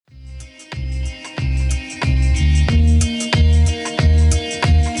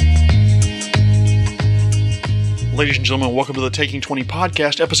Ladies and gentlemen, welcome to the Taking 20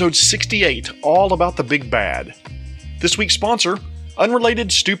 podcast, episode 68, all about the big bad. This week's sponsor,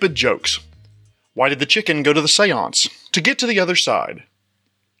 Unrelated Stupid Jokes. Why did the chicken go to the seance? To get to the other side.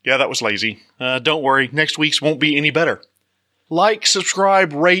 Yeah, that was lazy. Don't worry, next week's won't be any better. Like,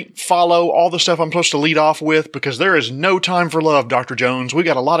 subscribe, rate, follow, all the stuff I'm supposed to lead off with, because there is no time for love, Dr. Jones. We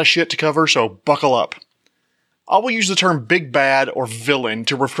got a lot of shit to cover, so buckle up. I will use the term big bad or villain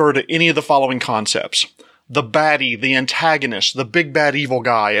to refer to any of the following concepts. The baddie, the antagonist, the big bad evil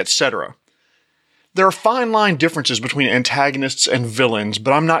guy, etc. There are fine line differences between antagonists and villains,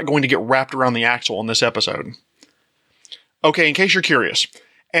 but I'm not going to get wrapped around the axle in this episode. Okay, in case you're curious,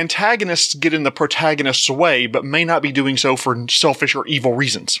 antagonists get in the protagonist's way, but may not be doing so for selfish or evil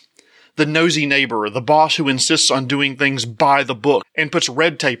reasons. The nosy neighbor, the boss who insists on doing things by the book and puts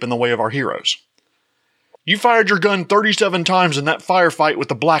red tape in the way of our heroes. You fired your gun 37 times in that firefight with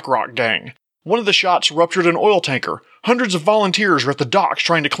the BlackRock gang. One of the shots ruptured an oil tanker. Hundreds of volunteers are at the docks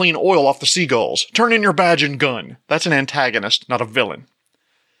trying to clean oil off the seagulls. Turn in your badge and gun. That's an antagonist, not a villain.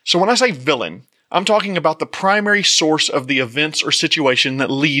 So when I say villain, I'm talking about the primary source of the events or situation that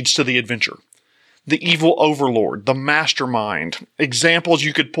leads to the adventure. The evil overlord, the mastermind. Examples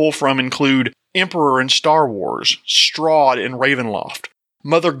you could pull from include Emperor in Star Wars, Strahd in Ravenloft,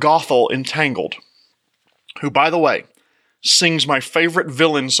 Mother Gothel in Tangled, who, by the way, sings my favorite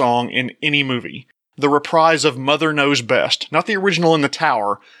villain song in any movie. The reprise of Mother Knows Best. Not the original in the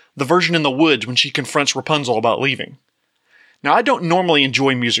tower, the version in the woods when she confronts Rapunzel about leaving. Now, I don't normally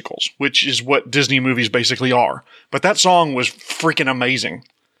enjoy musicals, which is what Disney movies basically are, but that song was freaking amazing.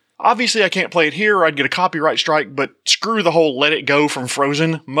 Obviously, I can't play it here or I'd get a copyright strike, but screw the whole Let It Go from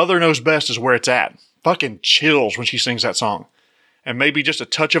Frozen. Mother Knows Best is where it's at. Fucking chills when she sings that song. And maybe just a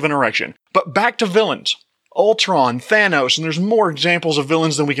touch of an erection. But back to villains. Ultron, Thanos, and there's more examples of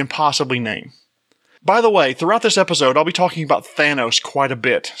villains than we can possibly name. By the way, throughout this episode, I'll be talking about Thanos quite a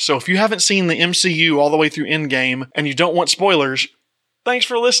bit, so if you haven't seen the MCU all the way through Endgame, and you don't want spoilers, thanks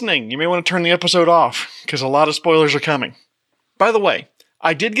for listening. You may want to turn the episode off, because a lot of spoilers are coming. By the way,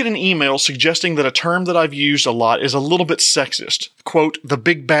 I did get an email suggesting that a term that I've used a lot is a little bit sexist. Quote, the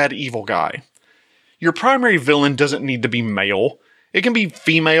big bad evil guy. Your primary villain doesn't need to be male. It can be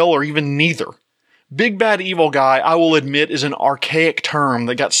female or even neither. Big bad evil guy, I will admit, is an archaic term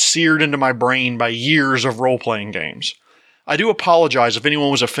that got seared into my brain by years of role-playing games. I do apologize if anyone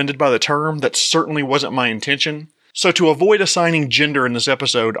was offended by the term. That certainly wasn't my intention. So to avoid assigning gender in this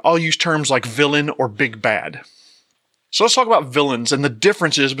episode, I'll use terms like villain or big bad. So let's talk about villains and the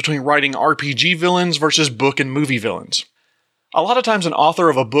differences between writing RPG villains versus book and movie villains. A lot of times an author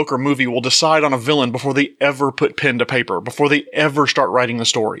of a book or movie will decide on a villain before they ever put pen to paper, before they ever start writing the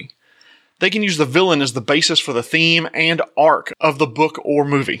story. They can use the villain as the basis for the theme and arc of the book or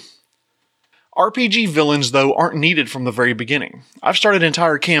movie. RPG villains, though, aren't needed from the very beginning. I've started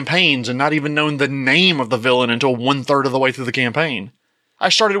entire campaigns and not even known the name of the villain until 1/3 of the way through the campaign. I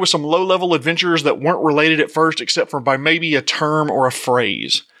started with some low-level adventures that weren't related at first except for by maybe a term or a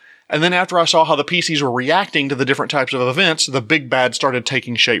phrase. And then after I saw how the PCs were reacting to the different types of events, the big bad started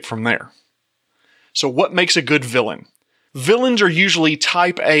taking shape from there. So what makes a good villain? Villains are usually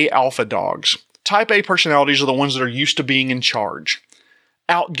Type A alpha dogs. Type A personalities are the ones that are used to being in charge.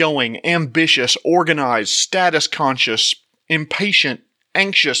 Outgoing, ambitious, organized, status conscious, impatient,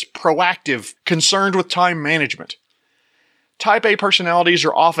 anxious, proactive, concerned with time management. Type A personalities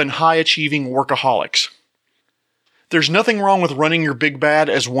are often high-achieving workaholics. There's nothing wrong with running your big bad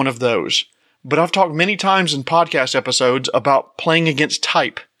as one of those, but I've talked many times in podcast episodes about playing against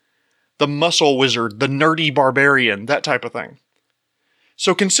type. The muscle wizard, the nerdy barbarian, that type of thing.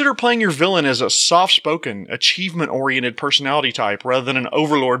 So consider playing your villain as a soft-spoken, achievement-oriented personality type rather than an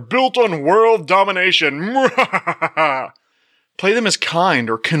overlord built on world domination. Play them as kind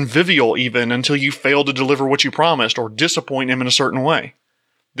or convivial even until you fail to deliver what you promised or disappoint him in a certain way.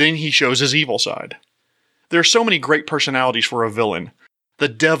 Then he shows his evil side. There are so many great personalities for a villain. The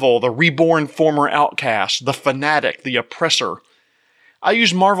devil, the reborn former outcast, the fanatic, the oppressor. I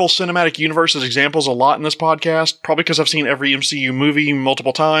use Marvel Cinematic Universe as examples a lot in this podcast, probably because I've seen every MCU movie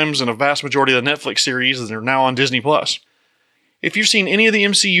multiple times and a vast majority of the Netflix series that are now on Disney+. If you've seen any of the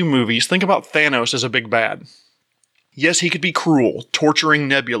MCU movies, think about Thanos as a big bad. Yes, he could be cruel, torturing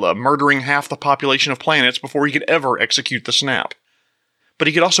Nebula, murdering half the population of planets before he could ever execute the snap. But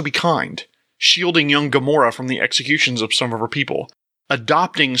he could also be kind, shielding young Gamora from the executions of some of her people,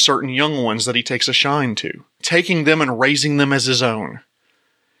 adopting certain young ones that he takes a shine to, taking them and raising them as his own.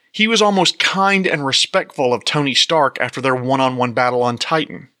 He was almost kind and respectful of Tony Stark after their one-on-one battle on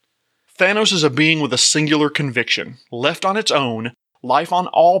Titan. Thanos is a being with a singular conviction. Left on its own, life on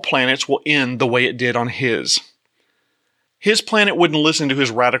all planets will end the way it did on his. His planet wouldn't listen to his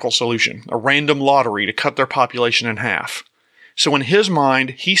radical solution, a random lottery to cut their population in half. So in his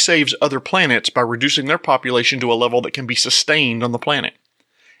mind, he saves other planets by reducing their population to a level that can be sustained on the planet.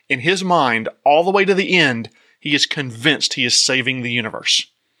 In his mind, all the way to the end, he is convinced he is saving the universe.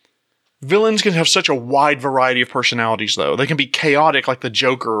 Villains can have such a wide variety of personalities, though. They can be chaotic like the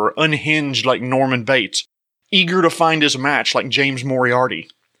Joker, or unhinged like Norman Bates, eager to find his match like James Moriarty.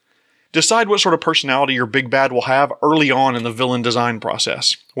 Decide what sort of personality your big bad will have early on in the villain design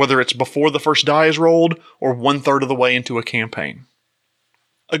process, whether it's before the first die is rolled or 1/3 of the way into a campaign.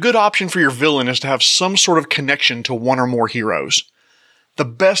 A good option for your villain is to have some sort of connection to one or more heroes. The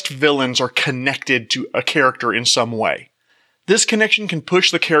best villains are connected to a character in some way. This connection can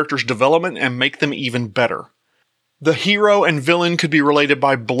push the character's development and make them even better. The hero and villain could be related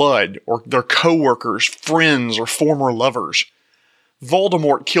by blood, or their co-workers, friends, or former lovers.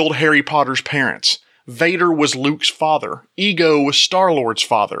 Voldemort killed Harry Potter's parents. Vader was Luke's father. Ego was Star-Lord's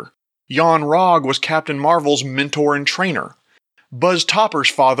father. Jan Rog was Captain Marvel's mentor and trainer. Buzz Topper's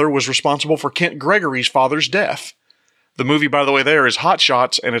father was responsible for Kent Gregory's father's death. The movie, by the way, there is Hot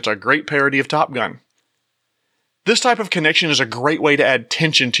Shots, and it's a great parody of Top Gun. This type of connection is a great way to add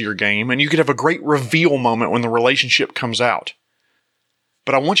tension to your game, and you could have a great reveal moment when the relationship comes out.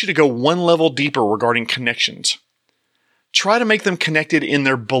 But I want you to go one level deeper regarding connections. Try to make them connected in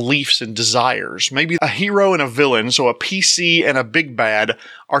their beliefs and desires. Maybe a hero and a villain, so a PC and a big bad,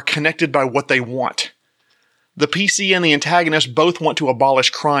 are connected by what they want. The PC and the antagonist both want to abolish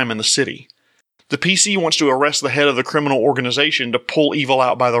crime in the city. The PC wants to arrest the head of the criminal organization to pull evil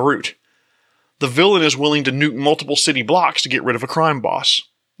out by the root. The villain is willing to nuke multiple city blocks to get rid of a crime boss.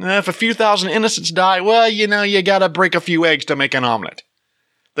 If a few thousand innocents die, well, you gotta break a few eggs to make an omelet.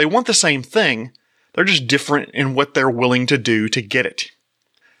 They want the same thing, they're just different in what they're willing to do to get it.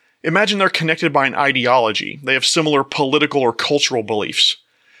 Imagine they're connected by an ideology. They have similar political or cultural beliefs.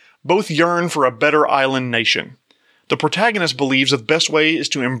 Both yearn for a better island nation. The protagonist believes the best way is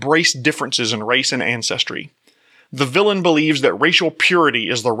to embrace differences in race and ancestry. The villain believes that racial purity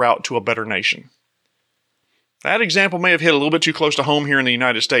is the route to a better nation. That example may have hit a little bit too close to home here in the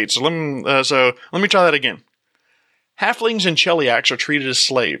United States, so let me try that again. Halflings and Cheliacs are treated as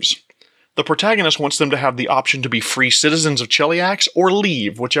slaves. The protagonist wants them to have the option to be free citizens of Cheliax or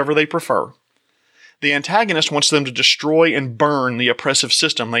leave, whichever they prefer. The antagonist wants them to destroy and burn the oppressive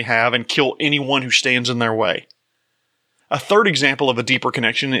system they have and kill anyone who stands in their way. A third example of a deeper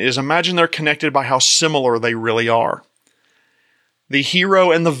connection is imagine they're connected by how similar they really are. The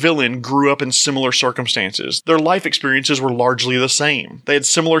hero and the villain grew up in similar circumstances. Their life experiences were largely the same. They had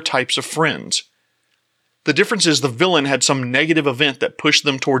similar types of friends. The difference is the villain had some negative event that pushed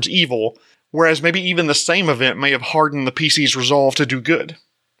them towards evil, whereas maybe even the same event may have hardened the PC's resolve to do good.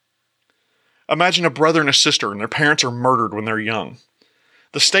 Imagine a brother and a sister, and their parents are murdered when they're young.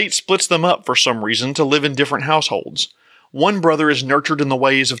 The state splits them up for some reason to live in different households. One brother is nurtured in the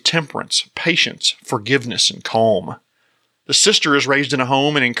ways of temperance, patience, forgiveness, and calm. The sister is raised in a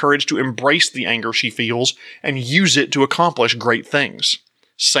home and encouraged to embrace the anger she feels and use it to accomplish great things.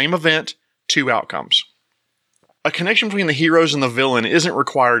 Same event, two outcomes. A connection between the heroes and the villain isn't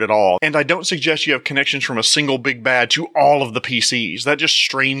required at all, and I don't suggest you have connections from a single big bad to all of the PCs. That just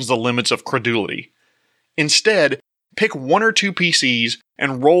strains the limits of credulity. Instead, pick one or two PCs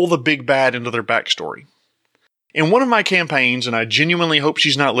and roll the big bad into their backstory. In one of my campaigns, and I genuinely hope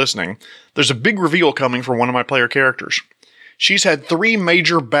she's not listening, there's a big reveal coming for one of my player characters. She's had 3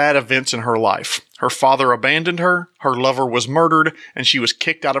 major bad events in her life. Her father abandoned her, her lover was murdered, and she was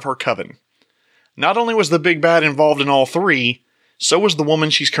kicked out of her coven. Not only was the big bad involved in all 3, so was the woman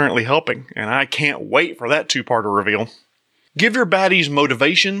she's currently helping, and I can't wait for that 2-parter reveal. Give your baddies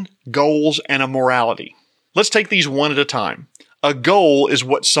motivation, goals, and a morality. Let's take these one at a time. A goal is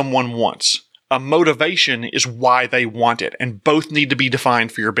what someone wants. A motivation is why they want it, and both need to be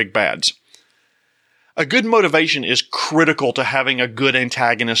defined for your big bads. A good motivation is critical to having a good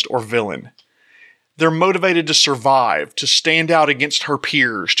antagonist or villain. They're motivated to survive, to stand out against her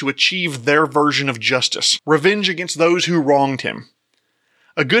peers, to achieve their version of justice, revenge against those who wronged him.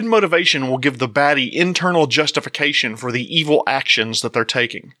 A good motivation will give the baddie internal justification for the evil actions that they're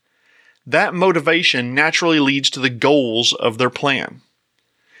taking. That motivation naturally leads to the goals of their plan.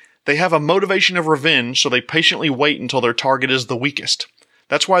 They have a motivation of revenge, so they patiently wait until their target is the weakest.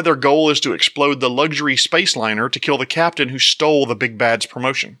 That's why their goal is to explode the luxury space liner to kill the captain who stole the big bad's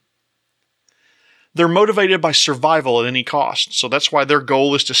promotion. They're motivated by survival at any cost, so that's why their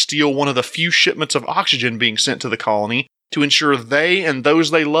goal is to steal one of the few shipments of oxygen being sent to the colony to ensure they and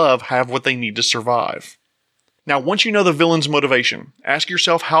those they love have what they need to survive. Now, once you know the villain's motivation, ask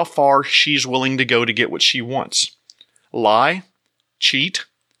yourself how far she's willing to go to get what she wants. Lie? Cheat?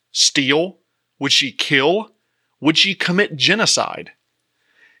 Steal? Would she kill? Would she commit genocide?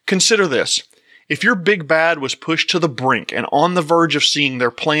 Consider this. If your big bad was pushed to the brink and on the verge of seeing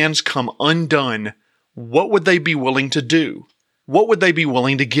their plans come undone, what would they be willing to do? What would they be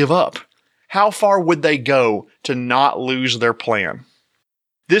willing to give up? How far would they go to not lose their plan?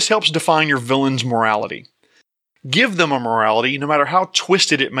 This helps define your villain's morality. Give them a morality, no matter how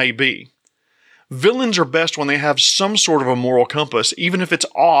twisted it may be. Villains are best when they have some sort of a moral compass, even if it's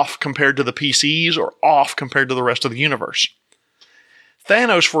off compared to the PCs or off compared to the rest of the universe.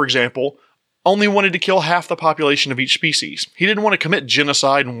 Thanos, for example, only wanted to kill half the population of each species. He didn't want to commit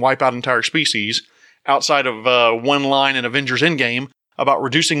genocide and wipe out entire species, outside of one line in Avengers Endgame about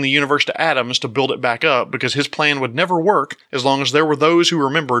reducing the universe to atoms to build it back up, because his plan would never work as long as there were those who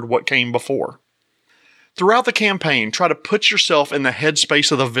remembered what came before. Throughout the campaign, try to put yourself in the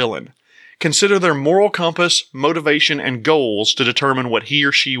headspace of the villain. Consider their moral compass, motivation, and goals to determine what he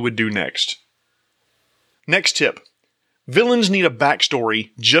or she would do next. Next tip. Villains need a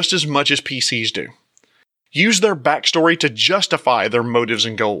backstory just as much as PCs do. Use their backstory to justify their motives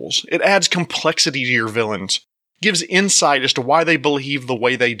and goals. It adds complexity to your villains, gives insight as to why they believe the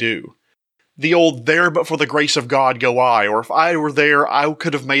way they do. The old "there but for the grace of God go I," or "if I were there, I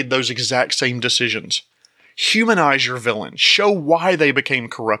could have made those exact same decisions." Humanize your villain. Show why they became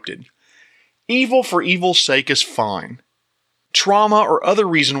corrupted. Evil for evil's sake is fine. Trauma or other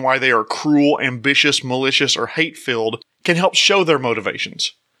reason why they are cruel, ambitious, malicious, or hate-filled can help show their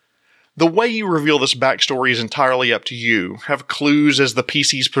motivations. The way you reveal this backstory is entirely up to you. Have clues as the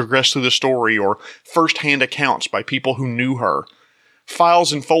PCs progress through the story, or first-hand accounts by people who knew her.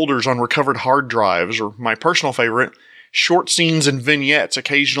 Files and folders on recovered hard drives, or my personal favorite, short scenes and vignettes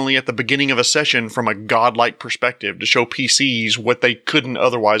occasionally at the beginning of a session from a godlike perspective to show PCs what they couldn't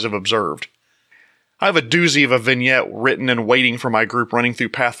otherwise have observed. I have a doozy of a vignette written and waiting for my group running through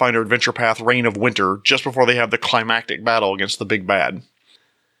Pathfinder Adventure Path Reign of Winter just before they have the climactic battle against the big bad.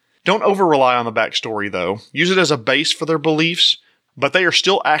 Don't over-rely on the backstory, though. Use it as a base for their beliefs, but they are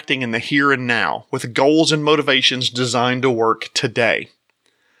still acting in the here and now, with goals and motivations designed to work today.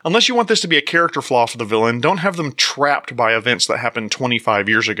 Unless you want this to be a character flaw for the villain, don't have them trapped by events that happened 25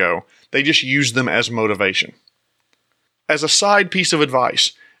 years ago. They just use them as motivation. As a side piece of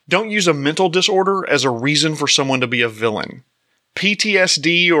advice, don't use a mental disorder as a reason for someone to be a villain.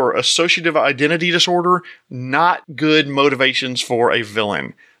 PTSD or associative identity disorder, not good motivations for a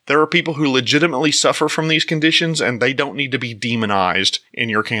villain. There are people who legitimately suffer from these conditions, and they don't need to be demonized in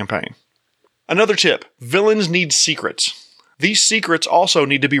your campaign. Another tip, villains need secrets. These secrets also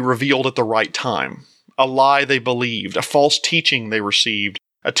need to be revealed at the right time. A lie they believed, a false teaching they received,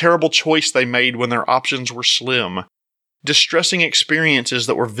 a terrible choice they made when their options were slim, distressing experiences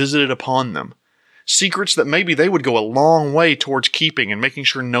that were visited upon them, secrets that maybe they would go a long way towards keeping and making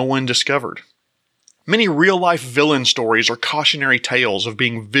sure no one discovered. Many real-life villain stories are cautionary tales of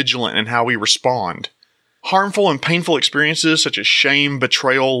being vigilant in how we respond. Harmful and painful experiences such as shame,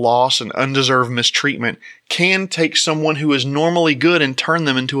 betrayal, loss, and undeserved mistreatment can take someone who is normally good and turn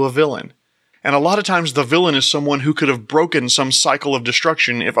them into a villain. And a lot of times the villain is someone who could have broken some cycle of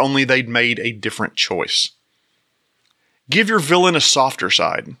destruction if only they'd made a different choice. Give your villain a softer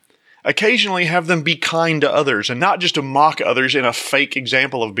side. Occasionally have them be kind to others, and not just to mock others in a fake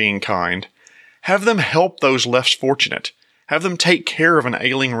example of being kind. Have them help those less fortunate. Have them take care of an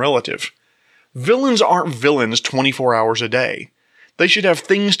ailing relative. Villains aren't villains 24 hours a day. They should have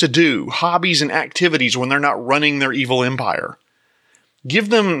things to do, hobbies and activities when they're not running their evil empire. Give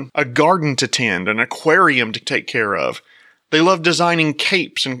them a garden to tend, an aquarium to take care of. They love designing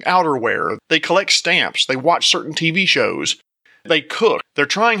capes and outerwear. They collect stamps. They watch certain TV shows. They cook. They're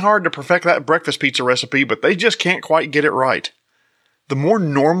trying hard to perfect that breakfast pizza recipe, but they just can't quite get it right. The more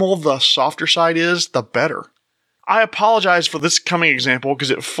normal the softer side is, the better. I apologize for this coming example because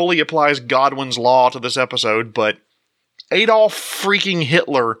it fully applies Godwin's law to this episode, but Adolf freaking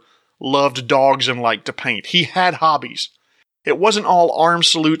Hitler loved dogs and liked to paint. He had hobbies. It wasn't all arms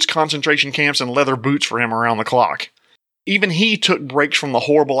salutes, concentration camps, and leather boots for him around the clock. Even he took breaks from the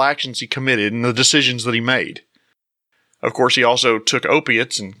horrible actions he committed and the decisions that he made. Of course, he also took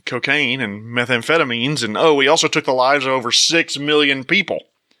opiates and cocaine and methamphetamines, and he also took the lives of over 6 million people.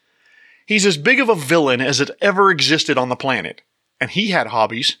 He's as big of a villain as it ever existed on the planet, and he had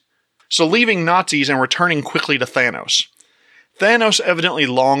hobbies. So leaving Nazis and returning quickly to Thanos. Thanos evidently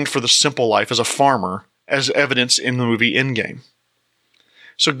longed for the simple life as a farmer, as evidenced in the movie Endgame.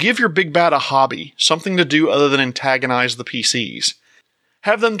 So give your big bad a hobby, something to do other than antagonize the PCs.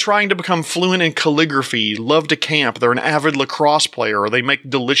 Have them trying to become fluent in calligraphy, love to camp, they're an avid lacrosse player, or they make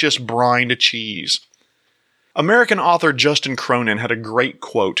delicious brined cheese. American author Justin Cronin had a great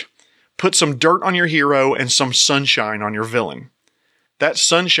quote: "Put some dirt on your hero and some sunshine on your villain. That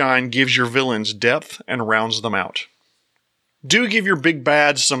sunshine gives your villains depth and rounds them out." Do give your big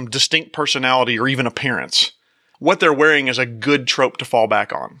bads some distinct personality or even appearance. What they're wearing is a good trope to fall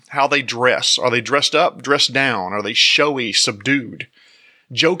back on. How they dress. Are they dressed up, dressed down? Are they showy, subdued?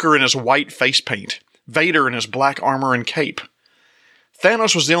 Joker in his white face paint. Vader in his black armor and cape.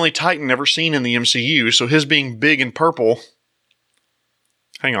 Thanos was the only Titan ever seen in the MCU, so his being big and purple...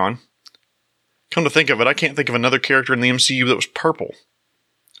 Hang on. Come to think of it, I can't think of another character in the MCU that was purple.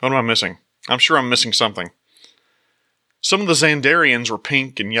 What am I missing? I'm sure I'm missing something. Some of the Xandarians were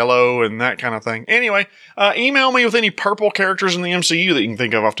pink and yellow and that kind of thing. Anyway, email me with any purple characters in the MCU that you can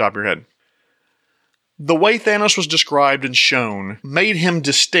think of off the top of your head. The way Thanos was described and shown made him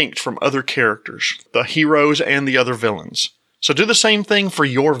distinct from other characters, the heroes and the other villains. So do the same thing for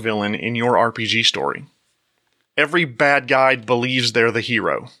your villain in your RPG story. Every bad guy believes they're the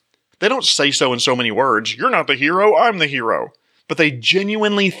hero. They don't say so in so many words. You're not the hero, I'm the hero. But they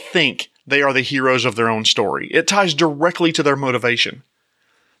genuinely think they are the heroes of their own story. It ties directly to their motivation.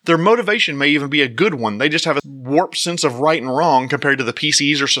 Their motivation may even be a good one. They just have a warped sense of right and wrong compared to the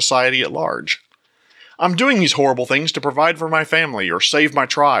PCs or society at large. I'm doing these horrible things to provide for my family, or save my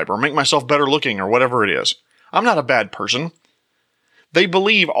tribe, or make myself better looking, or whatever it is. I'm not a bad person. They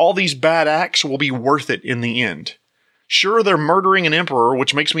believe all these bad acts will be worth it in the end. Sure, they're murdering an emperor,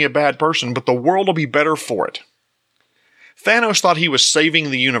 which makes me a bad person, but the world will be better for it. Thanos thought he was saving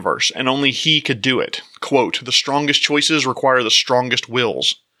the universe, and only he could do it. Quote, "The strongest choices require the strongest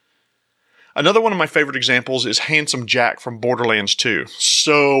wills." Another one of my favorite examples is Handsome Jack from Borderlands 2.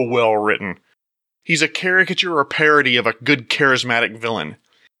 So well written. He's a caricature or parody of a good charismatic villain.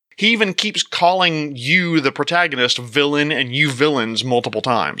 He even keeps calling you, the protagonist, villain and you villains multiple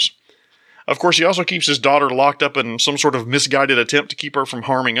times. Of course, he also keeps his daughter locked up in some sort of misguided attempt to keep her from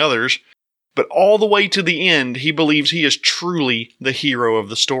harming others. But all the way to the end, he believes he is truly the hero of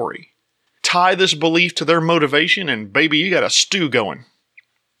the story. Tie this belief to their motivation, and baby, you got a stew going.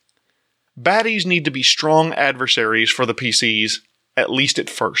 Baddies need to be strong adversaries for the PCs, at least at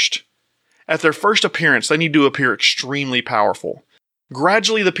first. At their first appearance, they need to appear extremely powerful.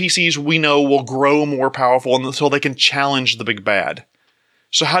 Gradually, the PCs we know will grow more powerful until they can challenge the big bad.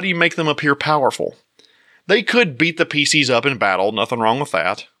 So how do you make them appear powerful? They could beat the PCs up in battle, nothing wrong with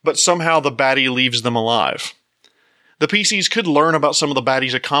that, but somehow the baddie leaves them alive. The PCs could learn about some of the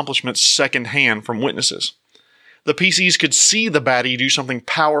baddie's accomplishments secondhand from witnesses. The PCs could see the baddie do something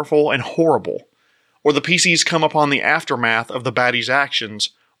powerful and horrible, or the PCs come upon the aftermath of the baddie's actions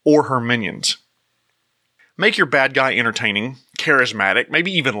or her minions. Make your bad guy entertaining, charismatic,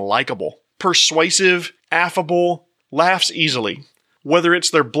 maybe even likable, persuasive, affable, laughs easily. Whether it's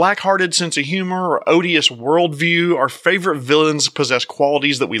their black-hearted sense of humor or odious worldview, our favorite villains possess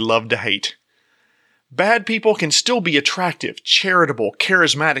qualities that we love to hate. Bad people can still be attractive, charitable,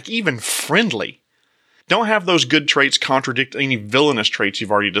 charismatic, even friendly. Don't have those good traits contradict any villainous traits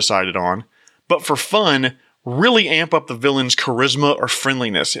you've already decided on, but for fun, really amp up the villain's charisma or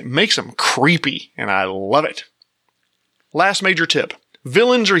friendliness. It makes them creepy, and I love it. Last major tip.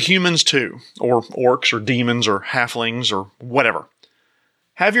 Villains are humans too, or orcs or demons or halflings or whatever.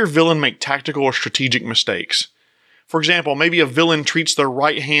 Have your villain make tactical or strategic mistakes. For example, maybe a villain treats their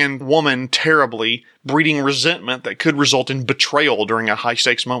right-hand woman terribly, breeding resentment that could result in betrayal during a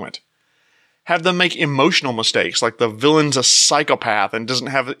high-stakes moment. Have them make emotional mistakes, like the villain's a psychopath and doesn't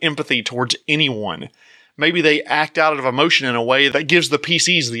have empathy towards anyone. Maybe they act out of emotion in a way that gives the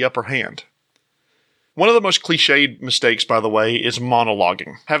PCs the upper hand. One of the most cliched mistakes, by the way, is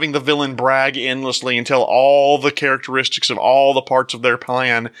monologuing. Having the villain brag endlessly and tell all the characteristics of all the parts of their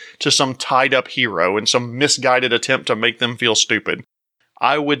plan to some tied-up hero in some misguided attempt to make them feel stupid.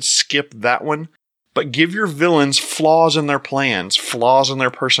 I would skip that one, but give your villains flaws in their plans, flaws in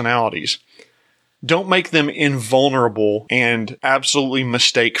their personalities. Don't make them invulnerable and absolutely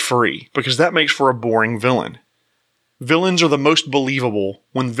mistake-free, because that makes for a boring villain. Villains are the most believable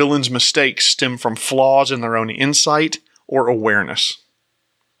when villains' mistakes stem from flaws in their own insight or awareness.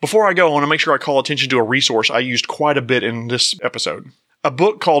 Before I go, I want to make sure I call attention to a resource I used quite a bit in this episode. A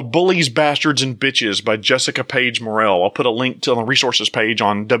book called Bullies, Bastards, and Bitches by Jessica Page Morell. I'll put a link to the resources page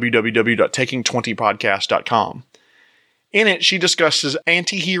on www.taking20podcast.com. In it, she discusses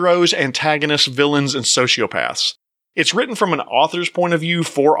anti-heroes, antagonists, villains, and sociopaths. It's written from an author's point of view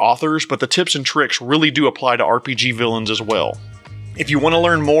for authors, but the tips and tricks really do apply to RPG villains as well. If you want to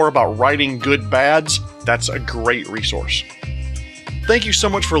learn more about writing good bads, that's a great resource. Thank you so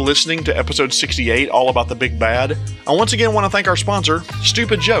much for listening to episode 68, all about the big bad. I once again want to thank our sponsor,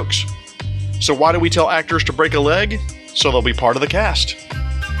 Stupid Jokes. So why do we tell actors to break a leg? So they'll be part of the cast.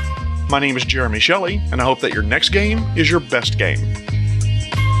 My name is Jeremy Shelley, and I hope that your next game is your best game.